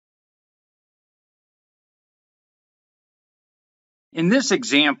In this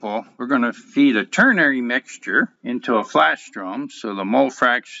example, we're going to feed a ternary mixture into a flash drum. So the mole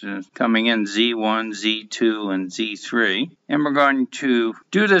fraction is coming in Z1, Z2, and Z3. And we're going to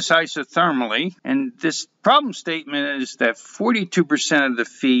do this isothermally. And this problem statement is that 42% of the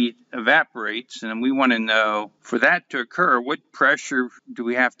feed evaporates. And we want to know, for that to occur, what pressure do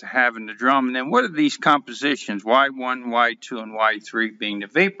we have to have in the drum? And then what are these compositions, Y1, Y2, and Y3 being the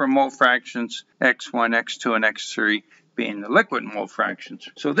vapor mole fractions, X1, X2, and X3 being the liquid mole fractions.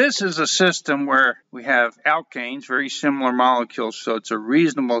 So this is a system where we have alkanes, very similar molecules, so it's a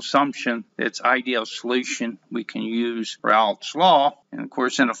reasonable assumption that it's ideal solution we can use Raoult's law. And of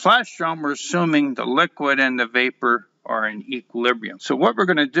course, in a flash drum, we're assuming the liquid and the vapor are in equilibrium. So what we're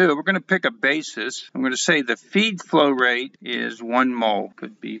going to do, we're going to pick a basis. I'm going to say the feed flow rate is 1 mole.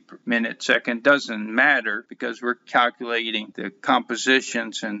 Could be per minute, second, doesn't matter because we're calculating the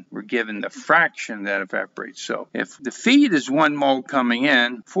compositions and we're given the fraction that evaporates. So if the feed is 1 mole coming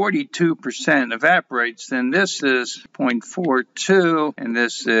in, 42% evaporates, then this is 0.42 and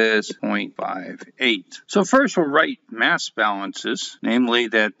this is 0.58. So first we'll write mass balances, namely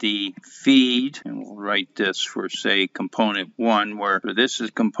that the feed, and we'll write this for, say, component 1, where this is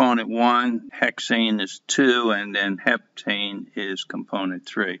component 1, hexane is 2, and then heptane is component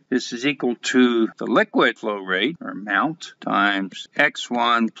 3. This is equal to the liquid flow rate, or amount, times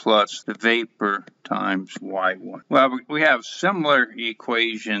X1 plus the vapor times Y1. Well, we have similar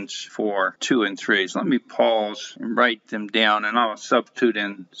equations for 2 and 3. So let me pause and write them down, and I'll substitute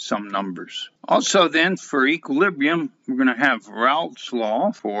in some numbers. Also then, for equilibrium, we're going to have Raoult's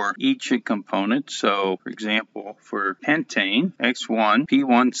law for each component. So, for example, for pentane, X1,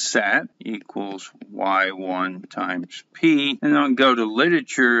 P1 sat equals Y1 times P. And I'll go to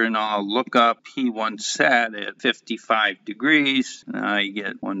literature and I'll look up P1 sat at 55 degrees. And I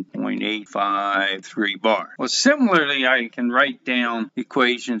get 1.853 bar. Well, similarly, I can write down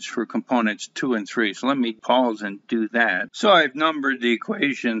equations for components 2 and 3. So let me pause and do that. So I've numbered the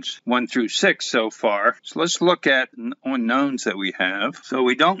equations 1 through 6 so far. So let's look at unknowns that we have. So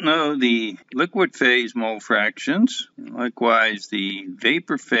we don't know the liquid phase mole fractions, likewise the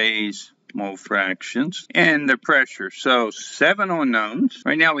vapor phase mole fractions, and the pressure. So 7 unknowns.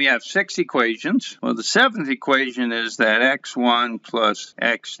 Right now we have 6 equations. Well, the 7th equation is that X1 plus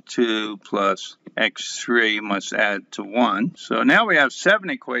X2 plus X3 must add to 1. So now we have 7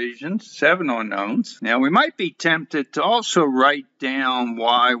 equations, 7 unknowns. Now we might be tempted to also write down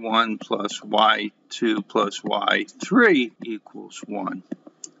Y1 plus Y2 plus Y3 equals 1.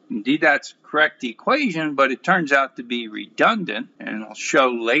 Indeed, that's a correct equation, but it turns out to be redundant, and I'll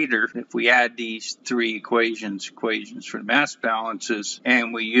show later if we add these 3 equations for the mass balances,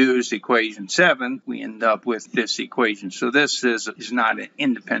 and we use equation 7, we end up with this equation. So this is not an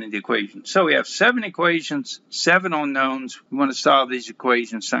independent equation. So we have 7 equations, 7 unknowns. We want to solve these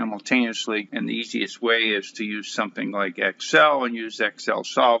equations simultaneously, and the easiest way is to use something like Excel and use Excel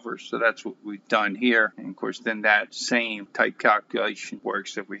solvers. So that's what we've done here. And of course, then that same type calculation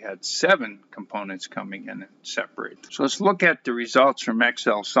works if we had 7 components coming in and separated. So let's look at the results from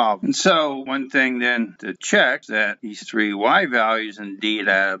Excel solve. And so one thing then to check that these 3 y values indeed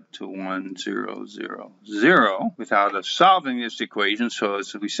add up to 1, 0, 0, 0 without us solving this equation. So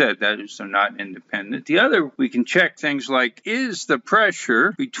as we said, that is, they're not independent. The other, we can check things like, is the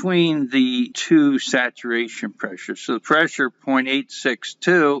pressure between the 2 saturation pressures? So the pressure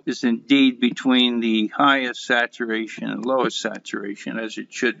 0.862 is indeed between the highest saturation and lowest saturation, as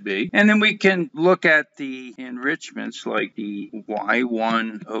it should be. And then we can look at the enrichments like the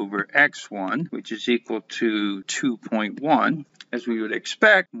Y1 over X1, which is equal to 2.1. As we would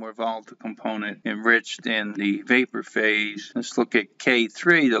expect, more volatile component enriched in the vapor phase. Let's look at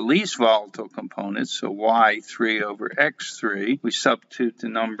K3, the least volatile component, so Y3 over X3. We substitute the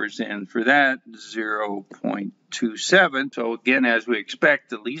numbers in for that, 0.27. So again, as we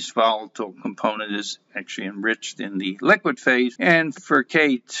expect, the least volatile component is actually enriched in the liquid phase. And for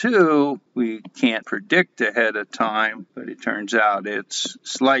K2, we can't predict ahead of time, but it turns out it's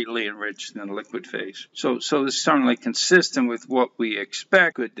slightly enriched in the liquid phase. So this is certainly consistent with what we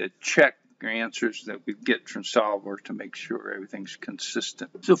expect. Good to check answers that we get from solver to make sure everything's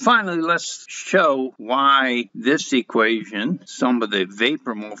consistent. So finally, let's show why this equation, sum of the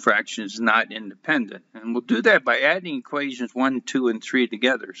vapor mole fraction, is not independent. And we'll do that by adding equations 1, 2, and 3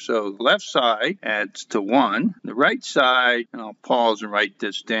 together. So the left side adds to 1. The right side, and I'll pause and write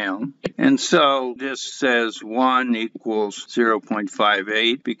this down. And so this says 1 equals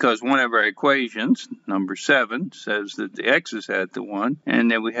 0.58 because one of our equations, number 7, says that the x's add to 1. And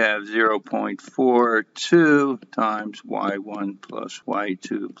then we have 0.58 0.42 times y1 plus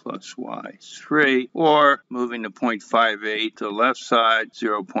y2 plus y3, or moving to 0.58 to the left side,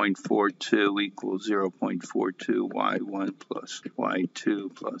 0.42 equals 0.42 y1 plus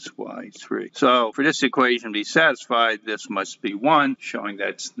y2 plus y3. So for this equation to be satisfied, this must be 1, showing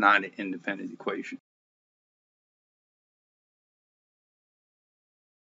that's not an independent equation.